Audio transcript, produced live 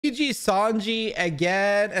Niji Sanji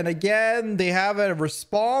again and again. They have a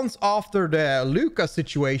response after the Luca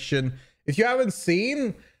situation. If you haven't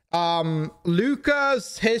seen,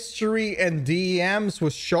 Luca's history and DMs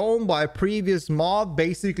was shown by a previous mod.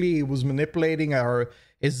 Basically, he was manipulating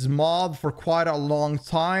his mod for quite a long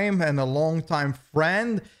time and a long time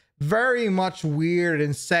friend. Very much weird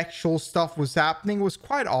and sexual stuff was happening. It was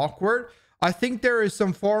quite awkward. I think there is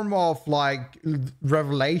some form of like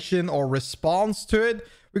revelation or response to it.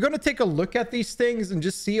 We're going to take a look at these things and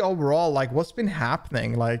just see overall like what's been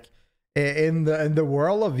happening like in the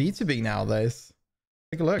world of VTuber nowadays.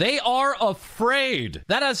 Take a look. They are afraid.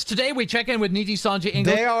 That is, today we check in with Niji Sanji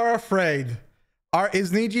English. They are afraid.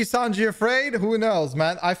 Is Niji Sanji afraid? Who knows,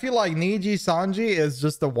 man? I feel like Niji Sanji is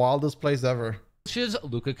just the wildest place ever. Is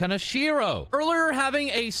Luca Kaneshiro. Earlier, having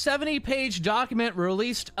a 70-page document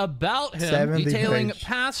released about him, detailing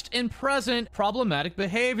past and present problematic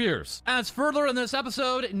behaviors. As further in this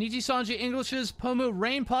episode, Niji Sanji English's Pomu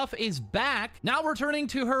Rainpuff is back, now returning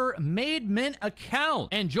to her Made Mint account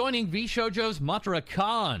and joining V-Shoujo's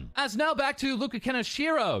MataraKan. As now back to Luca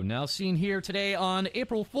Kaneshiro, now seen here today on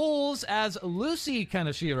April Fools as Lucy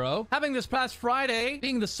Kaneshiro, having this past Friday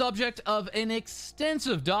being the subject of an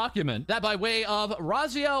extensive document that by way of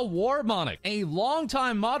Raziel Warmonic, a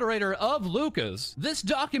longtime moderator of Luca's, this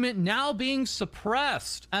document now being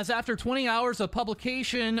suppressed, as after 20 hours of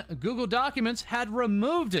publication, Google Documents had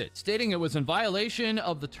removed it, stating it was in violation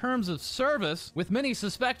of the terms of service, with many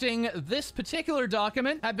suspecting this particular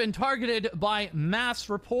document had been targeted by mass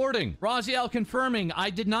reporting. Raziel confirming,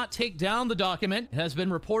 "I did not take down the document. It has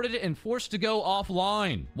been reported and forced to go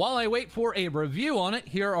offline. While I wait for a review on it,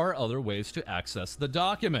 here are other ways to access the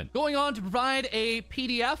document." Going on to provide a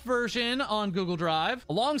PDF version on Google Drive,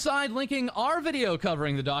 alongside linking our video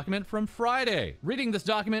covering the document from Friday. Reading this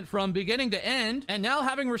document from beginning to end, and now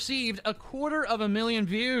having received 250,000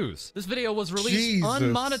 views. This video was released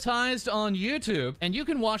unmonetized on YouTube, and you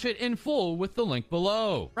can watch it in full with the link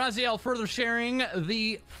below. Raziel further sharing,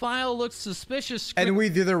 the file looks suspicious. And we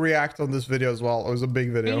did a react on this video as well. It was a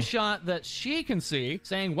big video. Screenshot that she can see,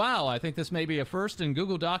 saying, "Wow, I think this may be a first in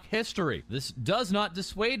Google Doc history. This does not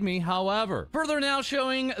dissuade me, however." Further now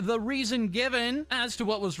showing the reason given as to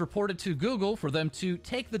what was reported to Google for them to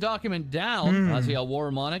take the document down. Raziel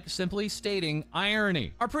Warmonic simply stating,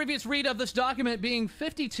 "Irony." Our previous read of this document being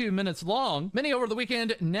 52 minutes long, many over the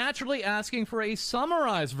weekend naturally asking for a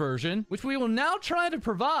summarized version, which we will now try to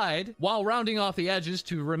provide while rounding off the edges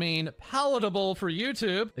to remain palatable for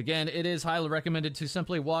YouTube. Again, it is highly recommended to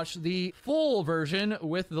simply watch the full version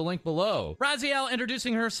with the link below. Raziel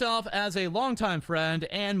introducing herself as a longtime friend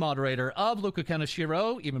and moderator of Luca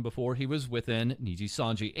Kaneshiro, even before he was within Niji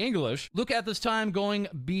Sanji English. Luca at this time going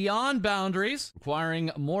beyond boundaries,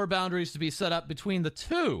 requiring more boundaries to be set up between the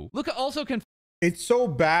two. Luca also It's so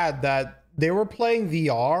bad that they were playing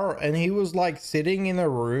VR and he was like sitting in a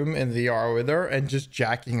room in VR with her and just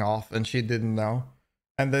jacking off and she didn't know.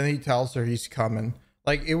 And then he tells her he's coming.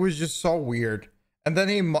 Like, it was just so weird. And then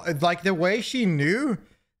he, like, the way she knew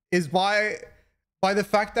is by the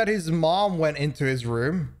fact that his mom went into his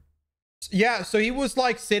room. Yeah, so he was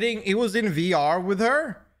like sitting, he was in VR with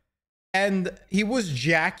her and he was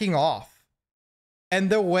jacking off. And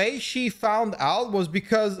the way she found out was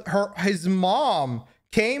because his mom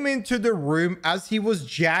came into the room as he was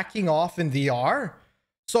jacking off in VR.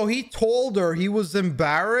 So he told her he was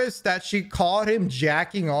embarrassed that she caught him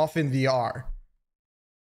jacking off in VR.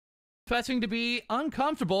 Confessing to be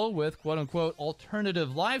uncomfortable with quote-unquote alternative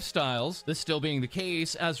lifestyles, this still being the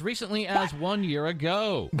case as recently as 1 year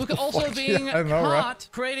ago. Luca also being caught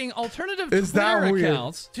creating alternative Twitter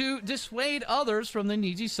accounts to dissuade others from the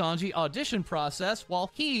Niji Sanji audition process while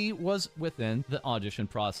he was within the audition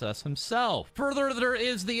process himself. Further, there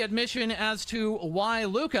is the admission as to why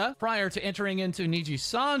Luca, prior to entering into Niji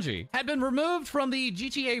Sanji, had been removed from the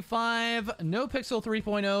GTA 5 NoPixel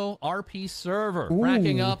 3.0 RP server,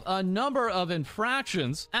 racking up a number of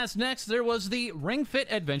infractions. As next, there was the Ring Fit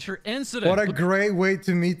Adventure incident. What a great way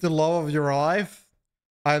to meet the love of your life.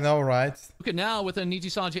 I know, right? Look at now with a Niji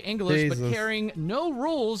Sanji English, but carrying no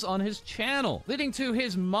rules on his channel, leading to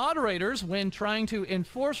his moderators when trying to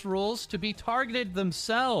enforce rules to be targeted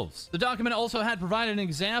themselves. The document also had provided an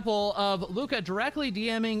example of Luca directly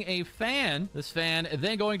DMing a fan, this fan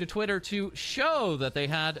then going to Twitter to show that they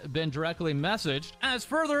had been directly messaged. As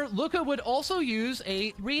further, Luca would also use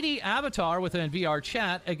a 3D avatar within VR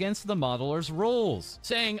chat against the modeler's rules,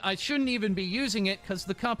 saying, "I shouldn't even be using it because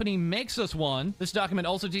the company makes us one." This document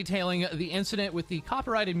also detailing the incident with the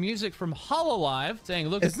copyrighted music from HoloLive, saying,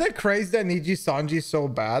 "Look, isn't it crazy that Niji Sanji is so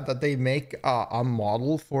bad that they make a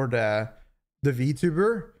model for the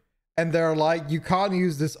VTuber and they're like, you can't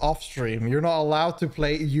use this off stream. You're not allowed to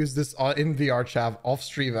use this in VR chat off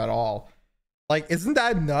stream at all. Like, isn't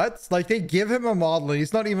that nuts? Like, they give him a model and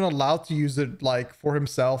he's not even allowed to use it, like, for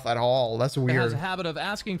himself at all. That's weird. He has a habit of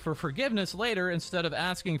asking for forgiveness later instead of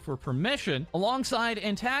asking for permission, alongside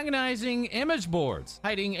antagonizing image boards,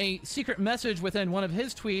 hiding a secret message within one of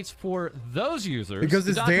his tweets for those users. Because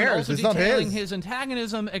it's theirs, it's not his. His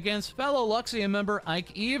antagonism against fellow Luxium member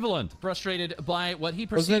Ike Eveland, frustrated by what he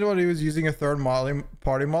perceived. Wasn't it what he was using a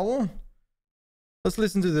third-party model? Let's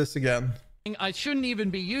listen to this again. I shouldn't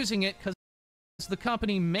even be using it because the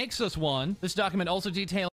company makes us one. This document also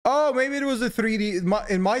details. Oh, maybe it was a 3D.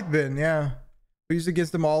 It might have been, yeah. We used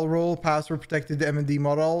against the model rule, password protected the M&D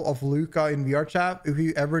model of Luca in VR chat. If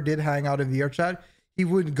he ever did hang out in VR chat, he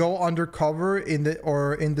would go undercover in the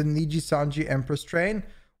Niji Sanji Empress train,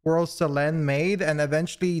 world Selen made, and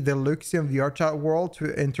eventually the Luxium VR chat world to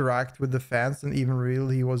interact with the fans and even reveal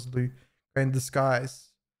he was Luca in disguise.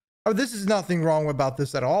 Oh, this is nothing wrong about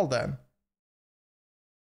this at all then.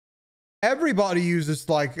 Everybody uses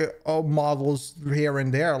like models here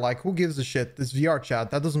and there. Like, who gives a shit? This VR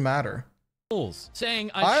chat, that doesn't matter.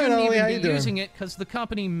 Saying I shouldn't even be using it because the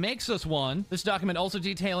company makes us one. This document also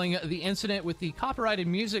detailing the incident with the copyrighted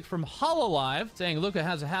music from HoloLive, saying Luca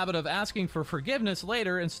has a habit of asking for forgiveness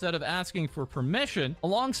later instead of asking for permission,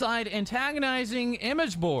 alongside antagonizing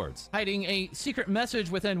image boards, hiding a secret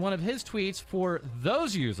message within one of his tweets for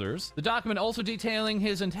those users. The document also detailing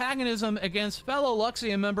his antagonism against fellow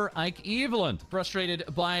Luxium member Ike Eveland, frustrated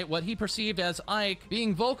by what he perceived as Ike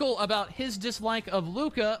being vocal about his dislike of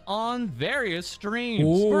Luca on various streams.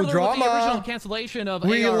 Ooh, further, drama. with the original cancellation of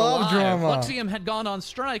We AR love Live, drama. Luxium had gone on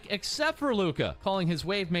strike except for Luca, calling his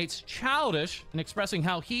wave mates childish and expressing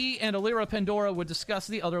how he and Alira Pandora would discuss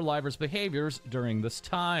the other livers' behaviors during this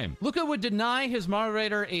time. Luca would deny his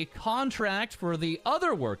moderator a contract for the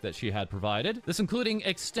other work that she had provided, this including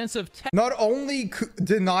extensive Not only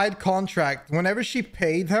denied contract, whenever she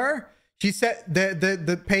paid her, she said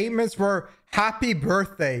the payments were happy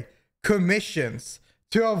birthday commissions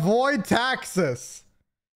to avoid taxes,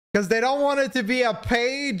 because they don't want it to be a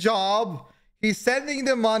paid job. He's sending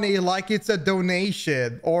the money like it's a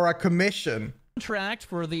donation or a commission. Contract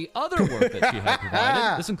for the other work that she had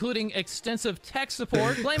provided, this including extensive tech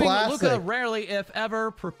support, claiming that Luca rarely, if ever,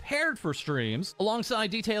 prepared for streams, alongside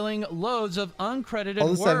detailing loads of uncredited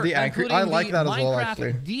work, including I like that as well,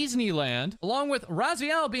 actually. Disneyland, along with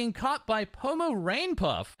Raziel being caught by Pomu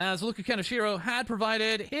Rainpuff, as Luca Kaneshiro had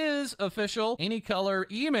provided his official any-color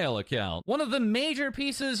email account. One of the major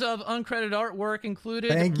pieces of uncredited artwork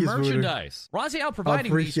included merchandise. Raziel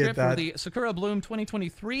providing the script for the Sakura Bloom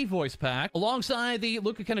 2023 voice pack, alongside the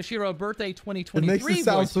Luca Kaneshiro birthday 2023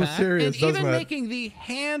 voice pack, and even making the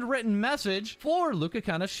handwritten message for Luca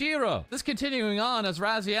Kaneshiro. This continuing on, as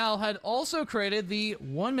Raziel had also created the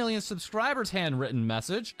 1 million subscribers handwritten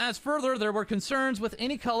message. As further, there were concerns with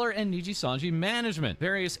AnyColor and Niji Sanji management.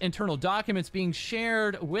 Various internal documents being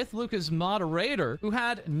shared with Luca's moderator, who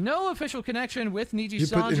had no official connection with Niji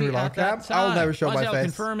Sanji at that time. I'll never show my face.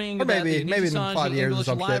 Confirming or maybe, that the Niji Sanji English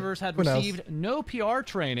livers shit. had received no PR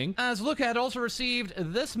training, as Luca had also received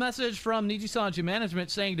this message from Niji Sanji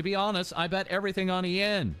management saying, to be honest, I bet everything on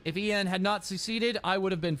Ian. If Ian had not succeeded, I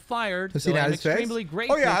would have been fired. So I'm extremely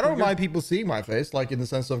grateful. Oh yeah, I don't mind people seeing my face, like in the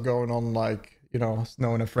sense of going on, like, you know,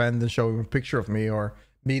 knowing a friend and showing a picture of me, or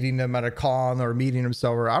meeting them at a con, or meeting them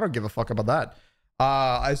somewhere. I don't give a fuck about that.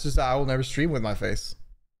 It's just I will never stream with my face.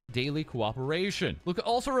 Daily cooperation. Luca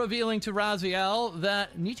also revealing to Raziel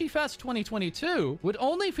that Nichi Fest 2022 would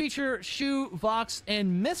only feature Shu, Vox,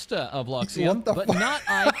 and Mista of Luxium, but not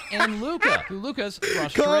Ike and Luca, to Luca's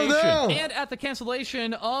frustration. And at the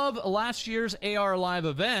cancellation of last year's AR Live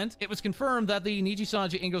event, it was confirmed that the Niji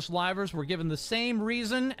Sanji English livers were given the same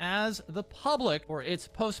reason as the public for its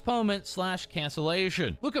postponement /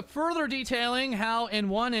 cancellation. Luca further detailing how in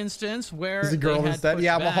one instance where they had pushed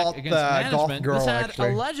back against management, this had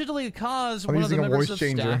allegedly caused one of the members of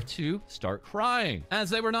staff to start crying, as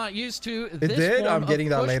they were not used to this form of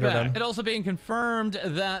pushback. It also being confirmed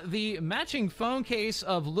that the matching phone case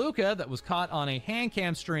of Luca that was caught on a hand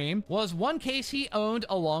cam stream was one case he owned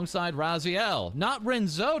alongside Raziel, not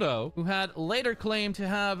Renzoto, who had later claimed to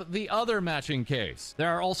have the other matching case. There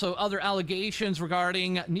are also other allegations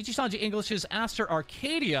regarding Niji Sanji English's Aster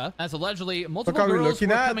Arcadia, as allegedly multiple girls were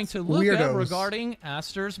coming to Luca regarding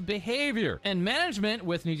Aster's behavior, and management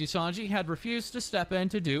with Nijisanji had refused to step in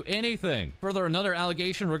to do anything. Further, another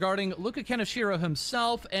allegation regarding Luca Kaneshiro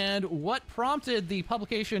himself and what prompted the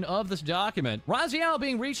publication of this document. Raziel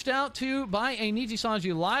being reached out to by a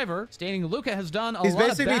Nijisanji liver, stating Luca has done a lot of bad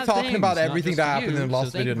things. He's basically talking about everything that happened in the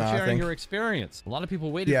last video now, I think. Sharing your experience. A lot of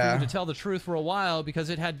people waited for you to tell the truth for a while because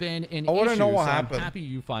it had been an issue. I want to know what happened. I'm happy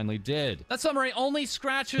you finally did. That summary only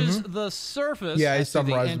scratches the surface. Yeah, he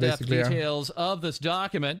summarized the in-depth details of this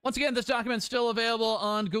document. Once again, this document is still available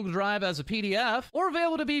on Google Drive as a PDF or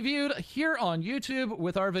available to be viewed here on YouTube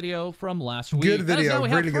with our video from last week. Good video. Now we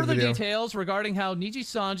have further details regarding how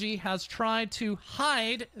Nijisanji has tried to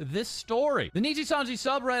hide this story. The Nijisanji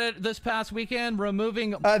subreddit this past weekend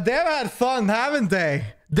removing... they've had fun, haven't they?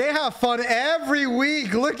 They have fun every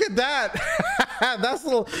week. Look at that.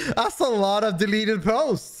 That's a lot of deleted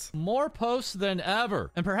posts. More posts than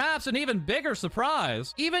ever. And perhaps an even bigger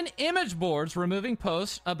surprise, even image boards removing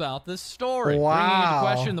posts about this story. Wow. Bringing into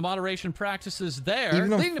question the moderation practices there.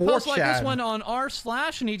 Leading to posts like this one on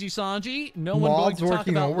r/Nijisanji. No one going to talk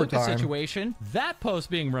about Luca's situation. That post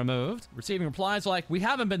being removed. Receiving replies like, we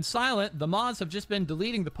haven't been silent. The mods have just been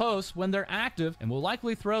deleting the posts when they're active and will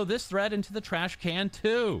likely throw this thread into the trash can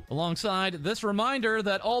too. Alongside this reminder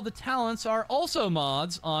that all the talents are also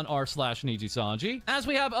mods on r/Nijisanji. As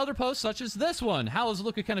we have other posts such as this one. How is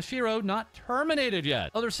Luca Kaneshiro not terminated yet?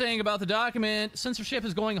 Others saying about the document, censorship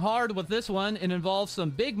is going hard with this one. It involves some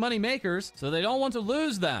big money makers, so they don't want to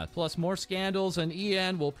lose that. Plus more scandals, and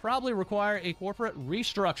EN will probably require a corporate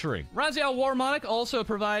restructuring. Raziel Warmonic also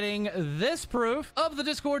providing this proof of the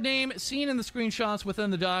Discord name seen in the screenshots within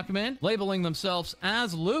the document, labeling themselves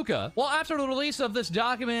as Luca. Well, after the release of this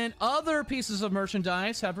document, other pieces of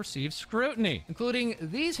merchandise have received scrutiny, including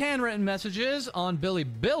these handwritten messages on Billy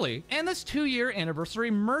and this 2-year anniversary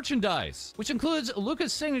merchandise, which includes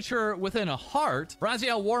Luca's signature within a heart.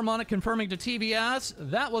 Raziel Warmonic confirming to TBS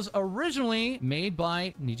that was originally made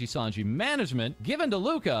by Nijisanji management, given to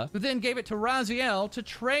Luca, who then gave it to Raziel to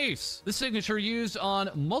trace. The signature used on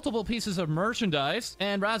multiple pieces of merchandise,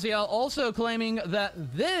 and Raziel also claiming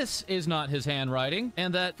that this is not his handwriting,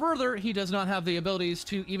 and that further, he does not have the abilities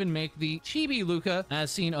to even make the chibi Luca as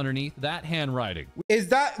seen underneath that handwriting. Is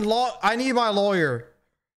that law? I need my lawyer.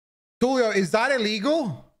 Tulio, is that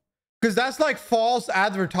illegal? Because that's like false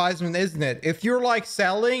advertisement, isn't it? If you're like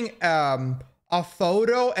selling a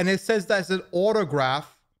photo and it says that's an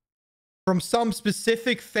autograph from some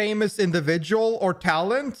specific famous individual or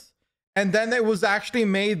talent, and then it was actually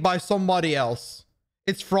made by somebody else,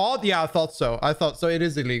 it's fraud? Yeah, I thought so. I thought so. It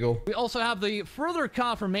is illegal. We also have the further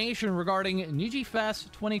confirmation regarding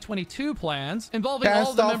NijiFest 2022 plans involving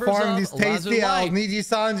all the members of these tasty owls.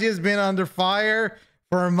 Nijisanji has been under fire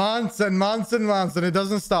for months and months and months, and it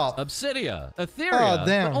doesn't stop. Obsidia, Etheria,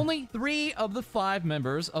 but only 3 of the 5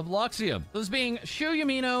 members of Luxium. Those being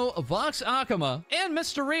Shuyumino, Vox Akama, and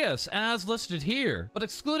Mysterious, as listed here, but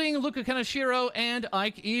excluding Luca Kaneshiro and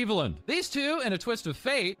Ike Evelyn. These two, in a twist of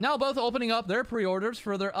fate, now both opening up their pre-orders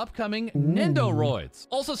for their upcoming Nindoroids.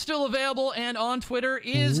 Also still available and on Twitter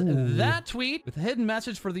is that tweet with a hidden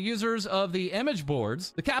message for the users of the image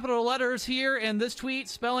boards. The capital letters here in this tweet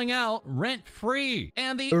spelling out rent-free.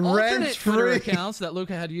 And the alternate Twitter accounts that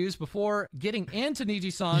Luca had used before getting into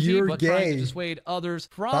Nijisanji, but trying to dissuade others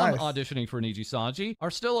from auditioning for Nijisanji, are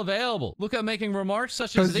still available. Luca making remarks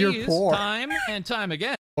such as these time and time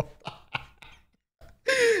again.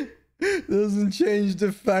 Doesn't change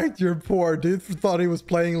the fact you're poor. Dude thought he was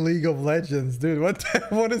playing League of Legends. Dude,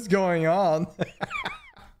 what is going on?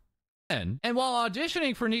 And while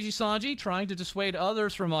auditioning for Nijisanji, trying to dissuade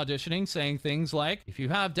others from auditioning, saying things like, if you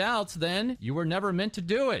have doubts, then you were never meant to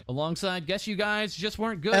do it. Alongside, guess you guys just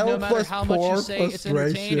weren't good no matter how much you say it's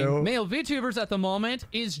entertaining. Male VTubers at the moment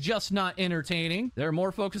is just not entertaining. They're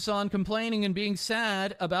more focused on complaining and being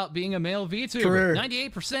sad about being a male VTuber.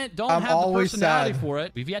 98% don't have the personality for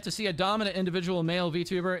it. We've yet to see a dominant individual male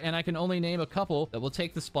VTuber, and I can only name a couple that will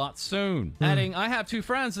take the spot soon. Adding, I have 2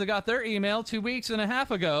 friends that got their email 2.5 weeks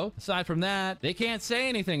ago. Aside from that, they can't say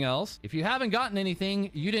anything else. If you haven't gotten anything,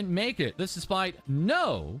 you didn't make it. This despite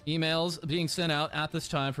no emails being sent out at this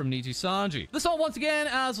time from Nijisanji. This all once again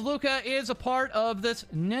as Luca is a part of this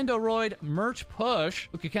Nindoroid merch push.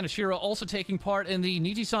 Luca Kaneshiro also taking part in the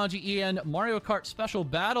Nijisanji EN Mario Kart Special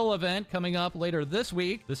Battle event coming up later this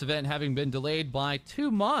week. This event having been delayed by 2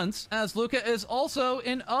 months, as Luca is also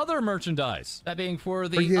in other merchandise. That being for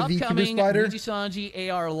the upcoming Nijisanji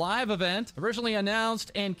AR Live event, originally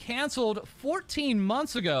announced and canceled 14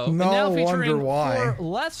 months ago, and now featuring 4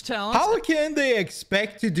 less talents. How can they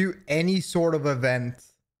expect to do any sort of event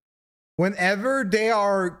Whenever they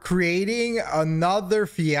are creating another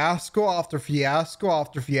fiasco after fiasco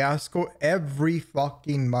after fiasco every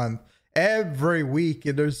fucking month, every week,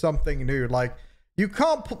 there's something new. Like, you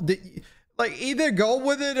can't like, either go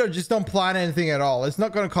with it or just don't plan anything at all. It's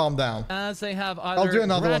not going to calm down. As they have either I'll do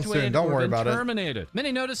another one soon. Don't worry about it.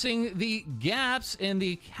 Many noticing the gaps in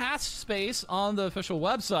the cast space on the official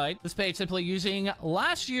website. This page simply using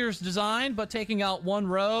last year's design, but taking out one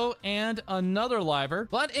row and another liver.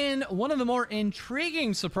 But in one of the more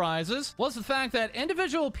intriguing surprises was the fact that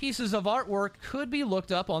individual pieces of artwork could be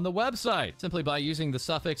looked up on the website simply by using the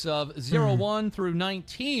suffix of 01 through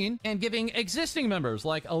 19 and giving existing members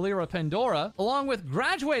like Alira Pandora, along with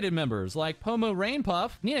graduated members like Pomu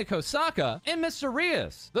Rainpuff, Nina Kosaka, and Mr.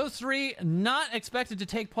 Rias. Those three not expected to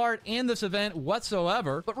take part in this event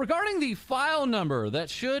whatsoever. But regarding the file number that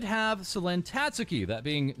should have Selen Tatsuki, that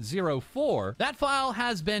being 04, that file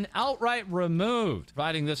has been outright removed,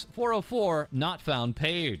 providing this 404 not found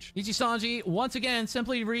page. Nijisanji once again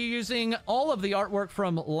simply reusing all of the artwork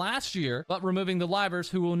from last year, but removing the livers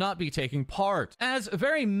who will not be taking part. As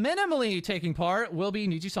very minimally taking part will be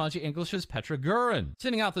Nijisanji English's Petra Gurin.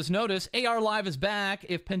 Sending out this notice, AR Live is back.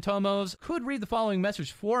 If Pentomos could read the following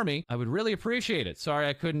message for me, I would really appreciate it. Sorry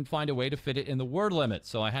I couldn't find a way to fit it in the word limit,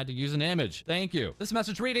 so I had to use an image. Thank you. This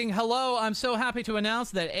message reading, hello, I'm so happy to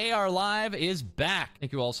announce that AR Live is back.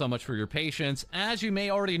 Thank you all so much for your patience. As you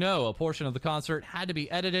may already know, a portion of the concert had to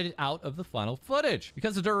be edited out of the final footage.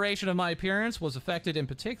 Because the duration of my appearance was affected in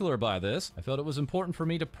particular by this, I felt it was important for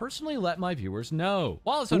me to personally let my viewers know.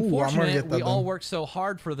 While it's unfortunate we all worked so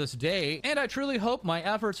hard for this day, and I truly hope my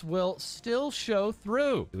efforts will still show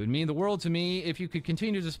through. It would mean the world to me if you could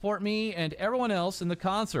continue to support me and everyone else in the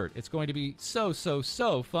concert. It's going to be so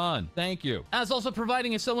fun. Thank you. As also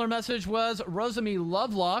providing a similar message was Rosemi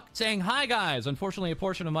Lovelock, saying, hi guys, unfortunately a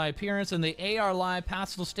portion of my appearance in the AR Live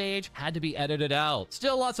Pastel stage had to be edited out.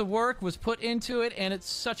 Still lots of work was put into it, and it's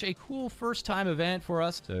such a cool first time event for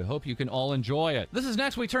us, so I hope you can all enjoy it. This is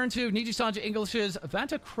next we turn to Nijisanji English's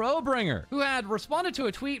Vanta Crowbringer, who had responded to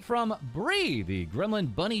a tweet from Bree, the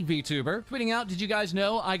Gremlin Bunny VTuber, tweeting out, did you guys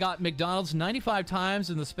know I got McDonald's 95 times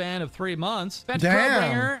in the span of 3 months? Vanta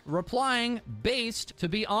Crowbringer replying, based, to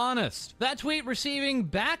be honest. That tweet receiving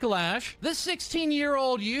backlash. This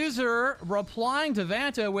 16-year-old user replying to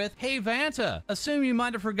Vanta with, hey Vanta, assume you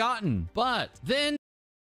might have forgotten, but then...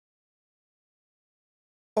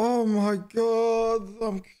 Oh my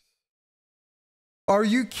god. Are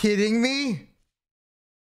you kidding me?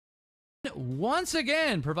 Once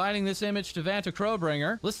again, providing this image to Vanta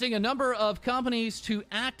Crowbringer, listing a number of companies to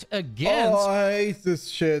act against. Oh, I hate this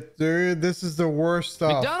shit, dude. This is the worst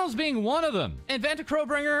stuff. McDonald's being one of them. And Vanta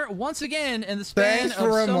Crowbringer, once again, in the span of so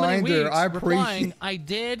reminder. many weeks, I replying, I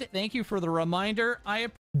did. Thank you for the reminder.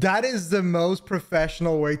 That is the most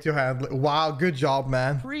professional way to handle it. Wow, good job,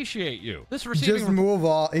 man. Appreciate you. This receiving just move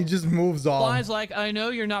on. He just moves on. Replies like, I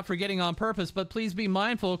know you're not forgetting on purpose, but please be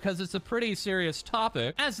mindful because it's a pretty serious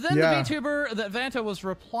topic. As then the VTuber that Vanta was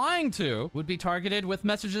replying to would be targeted with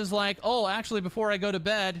messages like, oh, actually, before I go to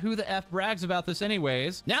bed, who the F brags about this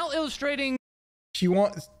anyways? Now illustrating...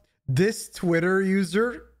 This Twitter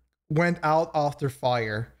user went out after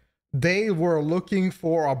fire. They were looking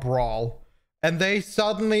for a brawl. And they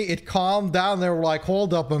suddenly, it calmed down. They were like,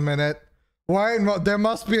 hold up a minute. Why? There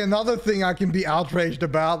must be another thing I can be outraged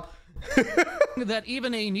about. That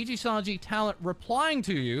even a Nijisanji talent replying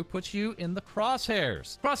to you puts you in the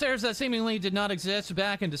crosshairs. Crosshairs that seemingly did not exist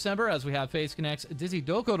back in December, as we have Face Connect's Dizzy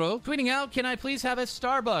Dokoro tweeting out, can I please have a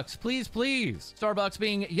Starbucks? Please, please. Starbucks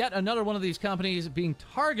being yet another one of these companies being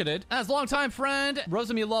targeted. As longtime friend,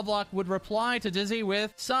 Rosemi Lovelock would reply to Dizzy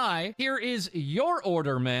with, sigh, here is your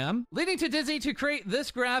order, ma'am. Leading to Dizzy to create this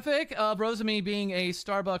graphic of Rosemi being a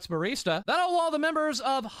Starbucks barista. That all while the members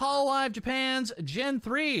of Hololive Japan's Gen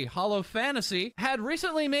 3 Hollow Fantasy had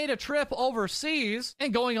recently made a trip overseas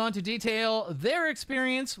and going on to detail their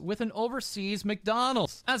experience with an overseas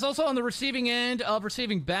McDonald's. As also on the receiving end of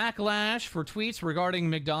receiving backlash for tweets regarding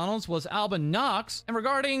McDonald's was Alban Knox, and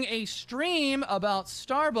regarding a stream about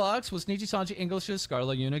Starbucks was Nijisanji English's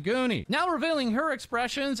Scarla Unaguni. Now revealing her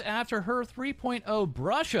expressions after her 3.0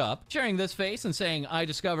 brush up, sharing this face and saying, I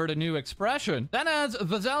discovered a new expression. Then as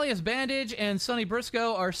Vazalius Bandage and Sonny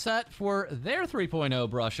Briscoe are set for their 3.0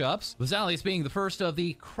 brush ups, Vazalius being the first of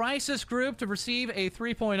the Crisis group to receive a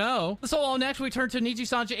 3.0. So next we turn to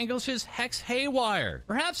Nijisanji English's Hex Haywire.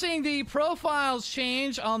 Perhaps seeing the profiles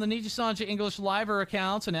change on the Nijisanji English Liver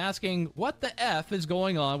accounts and asking what the F is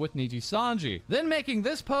going on with Nijisanji. Then making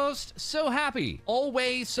this post, so happy.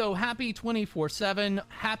 Always so happy 24/7.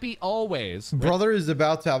 Happy always. Brother is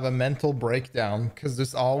about to have a mental breakdown because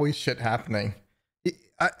there's always shit happening.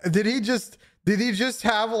 Did he just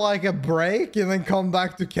have like a break and then come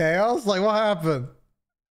back to chaos? Like, what happened?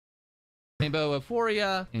 Rainbow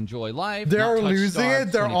euphoria, enjoy life. They're losing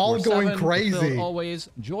it. They're all going crazy. Always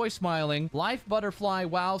joy smiling, life butterfly,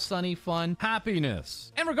 wow, sunny, fun,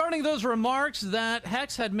 happiness. And regarding those remarks that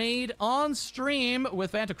Hex had made on stream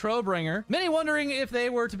with Fanta Crowbringer, many wondering if they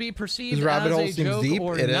were to be perceived as a joke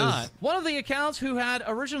or not. One of the accounts who had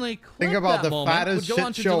originally clipped that moment fattest would go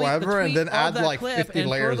on to show delete ever the and then add like clip 50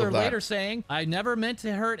 layers of that. Later saying, I never meant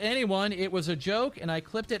to hurt anyone. It was a joke and I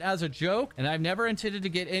clipped it as a joke and I've never intended to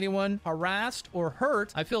get anyone harassed or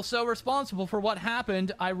hurt. I feel so responsible for what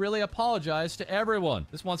happened. I really apologize to everyone.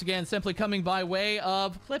 This once again simply coming by way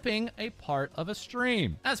of clipping a part of a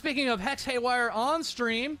stream. Now, speaking of Hex Haywire on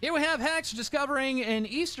stream, here we have Hex discovering an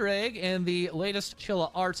Easter egg in the latest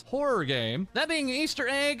Chilla Arts horror game. That being the Easter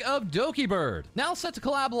egg of Doki Bird. Now set to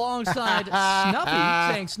collab alongside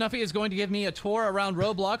Snuffy, saying Snuffy is going to give me a tour around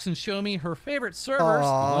Roblox and show me her favorite servers. We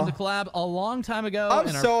wanted to collab a long time ago. I'm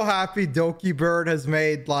so happy Doki Bird has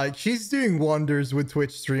made, like, she's doing wonders with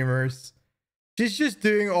Twitch streamers. She's just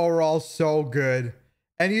doing overall so good.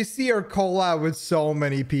 And you see her collab with so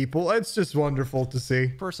many people. It's just wonderful to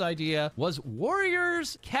see. First idea was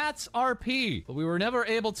Warriors Cats RP, but we were never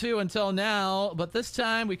able to until now. But this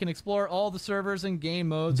time we can explore all the servers and game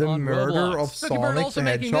modes on Roblox. The murder of Sonic also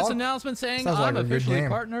making this announcement saying, I'm officially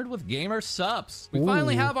partnered with Gamer Subs. We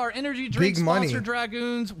finally have our energy drink sponsor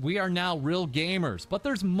Dragoons. We are now real gamers. But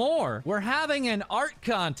there's more. We're having an art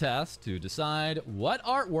contest to decide what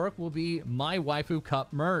artwork will be my Waifu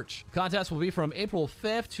Cup merch. The contest will be from April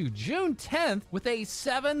 5th to June 10th with a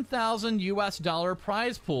 $7,000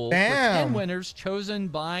 prize pool for 10 winners chosen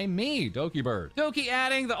by me, Doki Bird. Doki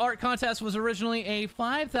adding the art contest was originally a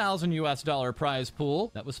 $5,000 prize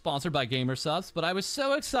pool that was sponsored by Gamer Subs, but I was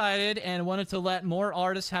so excited and wanted to let more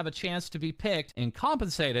artists have a chance to be picked and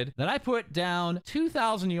compensated that I put down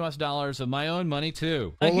 $2,000 of my own money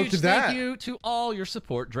too. A huge thank you to all your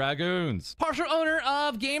support, Dragoons. Partial owner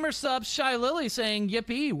of Gamer Subs, Shy Lily, saying,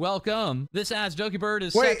 yippee, welcome. This adds Doki Bird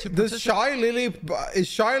is set to is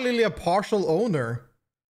Shy Lily a partial owner?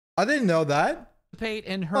 I didn't know that.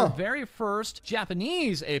 In her very first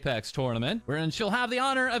Japanese Apex tournament, wherein she'll have the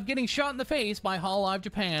honor of getting shot in the face by Hololive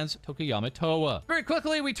Japan's Tokuyama Toa. Very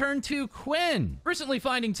quickly, we turn to Quinn, recently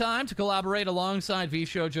finding time to collaborate alongside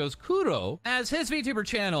VShojo's Kuro, as his VTuber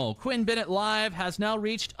channel, Quinn Bennett Live, has now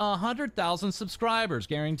reached 100,000 subscribers,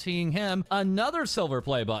 guaranteeing him another silver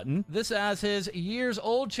play button. This as his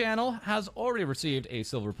years-old channel has already received a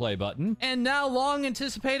silver play button. And now, long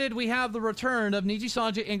anticipated, we have the return of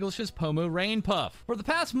Nijisanji English's Pomu Rainpuff. For the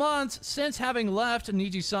past months, since having left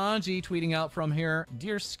Nijisanji tweeting out from her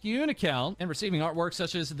Dear Skune account and receiving artwork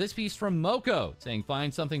such as this piece from Moko, saying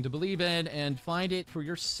find something to believe in and find it for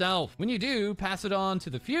yourself. When you do, pass it on to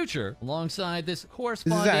the future alongside this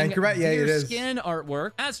corresponding Dear Skin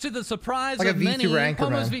artwork. As to the surprise of many,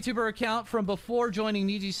 Pomo's VTuber account from before joining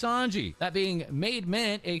Nijisanji, that being Made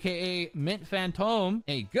Mint, aka Mint Phantom,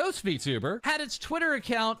 a ghost VTuber, had its Twitter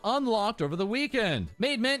account unlocked over the weekend.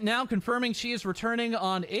 Made Mint now confirming she is returning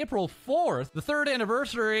on April 4th, the 3rd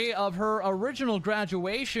anniversary of her original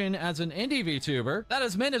graduation as an indie VTuber. That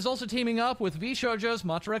is, Mint is also teaming up with VShojo's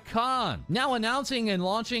MataraKan, now announcing and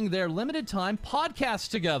launching their limited time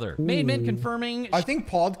podcast together. Made Mint confirming. I think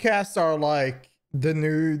podcasts are like the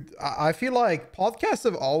new. I feel like podcasts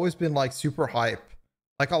have always been like super hype.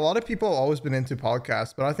 Like a lot of people have always been into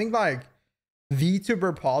podcasts, but I think like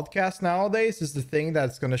VTuber podcast nowadays is the thing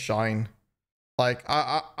that's gonna shine. Like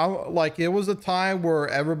I like it was a time where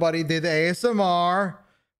everybody did ASMR,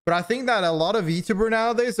 but I think that a lot of VTuber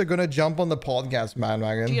nowadays are gonna jump on the podcast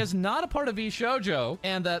bandwagon. She is not a part of VShojo,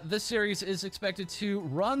 and that this series is expected to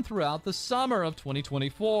run throughout the summer of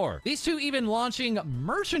 2024. These two even launching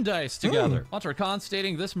merchandise together. MataraKan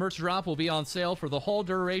stating this merch drop will be on sale for the whole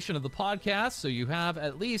duration of the podcast, so you have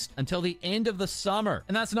at least until the end of the summer.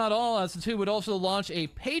 And that's not all, as the two would also launch a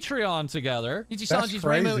Patreon together. Nijisanji's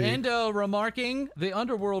Reimu Endo remarking, the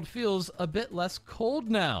underworld feels a bit less cold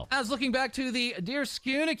now. As looking back to the Dear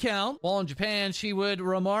Skune account, while in Japan, she would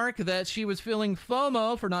remark that she was feeling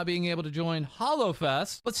FOMO for not being able to join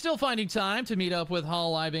HoloFest, but still finding time to meet up with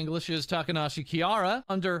Hololive English's Takanashi Kiara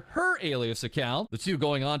under her alias account, the two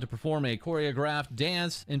going on to perform a choreographed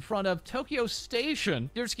dance in front of Tokyo Station.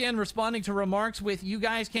 Dear Skin responding to remarks with, you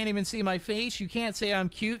guys can't even see my face, you can't say I'm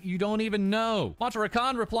cute, you don't even know.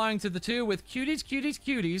 MataraKan replying to the two with cuties, cuties,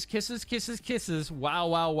 cuties, kisses, kisses, kisses, wow,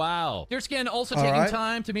 wow, wow. Dear Skin also taking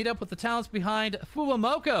time to meet up with the talents behind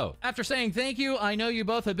Fuwamoko Coco. After saying thank you, I know you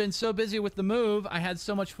both have been so busy with the move. I had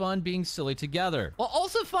so much fun being silly together. While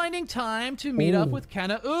also finding time to meet up with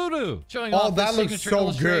Kaneshiro. Showing off the signature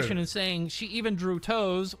illustration and saying she even drew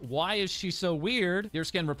toes. Why is she so weird?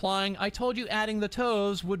 Deerskin replying, I told you adding the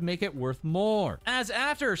toes would make it worth more. As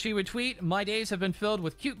after she would tweet, my days have been filled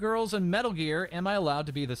with cute girls and Metal Gear. Am I allowed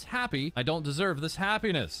to be this happy? I don't deserve this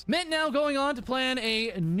happiness. Mint now going on to plan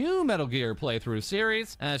a new Metal Gear playthrough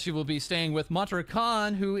series, as she will be staying with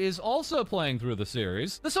MataraKan, who is also playing through the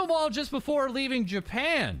series. This all while just before leaving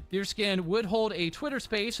Japan. Deerskin would hold a Twitter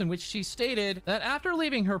space in which she stated that after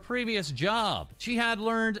leaving her previous job, she had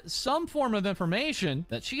learned some form of information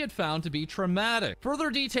that she had found to be traumatic. Further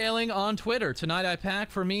detailing on Twitter, tonight I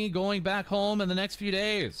pack for me going back home in the next few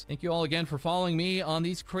days. Thank you all again for following me on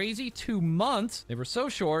these crazy 2 months. They were so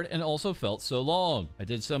short and also felt so long. I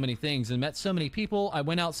did so many things and met so many people. I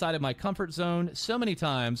went outside of my comfort zone so many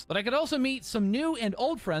times, but I could also meet some new and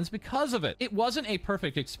old friends because of it. It wasn't a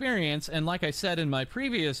perfect experience, and like I said in my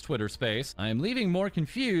previous Twitter space, I am leaving more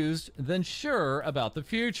confused than sure about the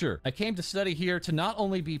future. I came to study here to not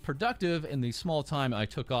only be productive in the small time I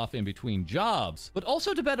took off in between jobs, but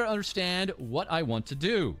also to better understand what I want to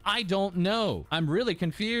do. I don't know. I'm really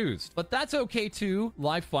confused, but that's okay too.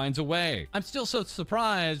 Life finds a way. I'm still so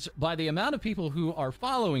surprised by the amount of people who are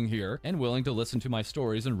following here and willing to listen to my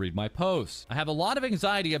stories and read my posts. I have a lot of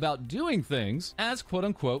anxiety about doing things as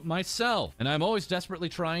quote-unquote myself, and I'm always desperately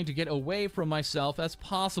trying to get away from myself as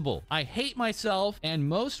possible. I hate myself, and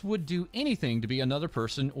most would do anything to be another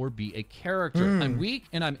person or be a character. I'm weak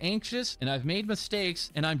and I'm anxious and I've made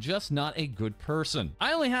mistakes and I'm just not a good person.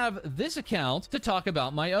 I only have this account to talk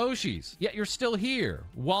about my Oshis, yet you're still here.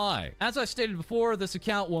 Why? As I stated before, this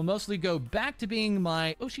account will mostly go back to being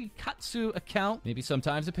my Oshikatsu account, maybe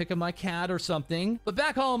sometimes a pic of my cat or something, but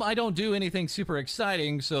back home I don't do anything super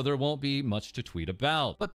exciting, so there won't be much to tweet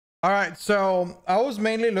about. But all right, so I was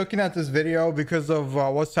mainly looking at this video because of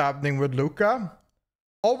what's happening with Luca.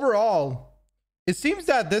 Overall, it seems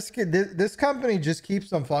that this company just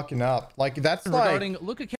keeps on fucking up. Like, that's regarding like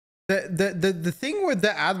Luca, the thing with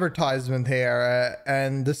the advertisement here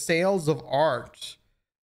and the sales of art,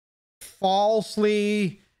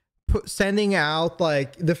 falsely sending out,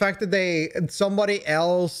 like the fact that somebody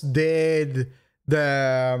else did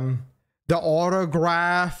the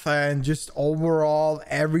autograph, and just overall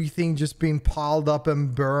everything just being piled up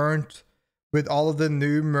and burnt with all of the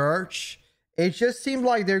new merch. It just seemed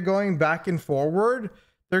like they're going back and forward.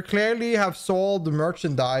 They clearly have sold the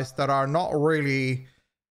merchandise that are not really,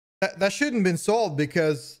 that shouldn't been sold,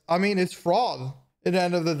 because I mean, it's fraud at the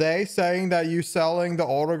end of the day, saying that you're selling the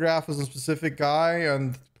autograph as a specific guy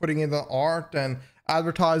and putting in the art and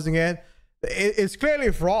advertising it. It's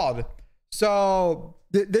clearly fraud. So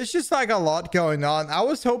there's just like a lot going on. I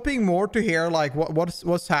was hoping more to hear like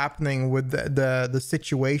what's happening with the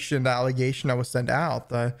situation, the allegation that was sent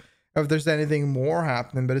out. If there's anything more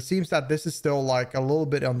happening, but it seems that this is still like a little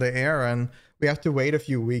bit on the air, and we have to wait a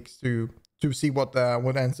few weeks to see what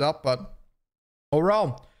ends up. But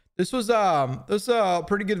overall, this was a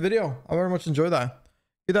pretty good video. I very much enjoyed that.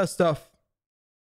 Get that stuff.